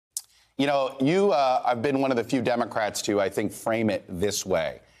You know, I've been one of the few Democrats to, I think, frame it this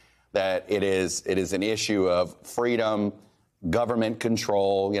way, that it is an issue of freedom, government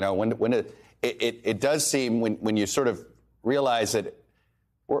control. You know, it does seem when you sort of realize that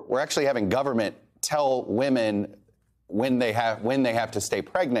we're actually having government tell women when they have to stay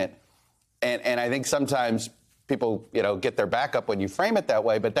pregnant. And I think sometimes people, get their back up when you frame it that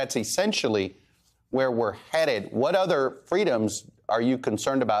way. But that's essentially where we're headed. What other freedoms are you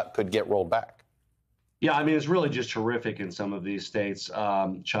concerned about could get rolled back? Yeah, I mean, it's really just horrific in some of these states,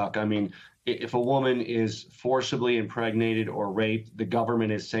 Chuck. I mean, if a woman is forcibly impregnated or raped, the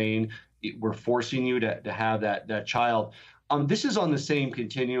government is saying we're forcing you to have that child. This is on the same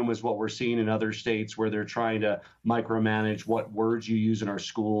continuum as what we're seeing in other states where they're trying to micromanage what words you use in our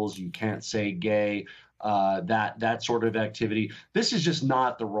schools. You can't say gay, that sort of activity. This is just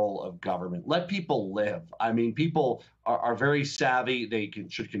not the role of government. Let people live. I mean, people are very savvy. They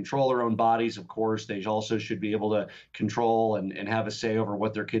should control their own bodies, of course. They also should be able to control and have a say over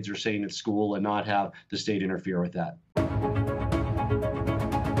what their kids are saying at school and not have the state interfere with that.